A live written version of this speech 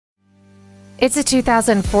It's a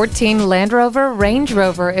 2014 Land Rover Range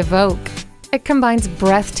Rover Evoque. It combines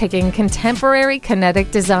breathtaking contemporary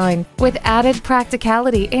kinetic design with added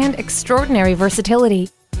practicality and extraordinary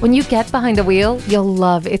versatility. When you get behind the wheel, you'll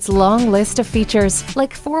love its long list of features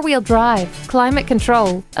like four-wheel drive, climate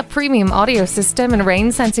control, a premium audio system, and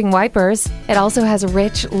rain-sensing wipers. It also has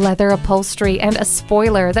rich leather upholstery and a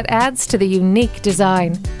spoiler that adds to the unique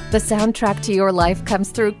design. The soundtrack to your life comes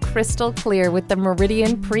through crystal clear with the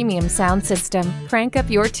Meridian Premium Sound System. Crank up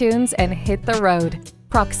your tunes and hit the road.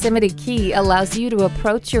 Proximity Key allows you to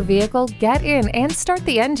approach your vehicle, get in, and start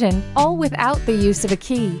the engine, all without the use of a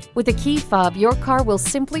key. With a key fob, your car will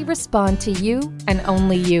simply respond to you and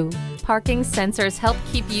only you. Parking sensors help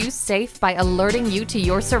keep you safe by alerting you to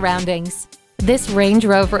your surroundings. This Range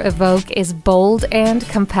Rover Evoque is bold and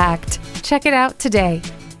compact. Check it out today.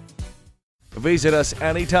 Visit us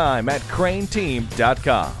anytime at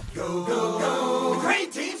crainteam.com.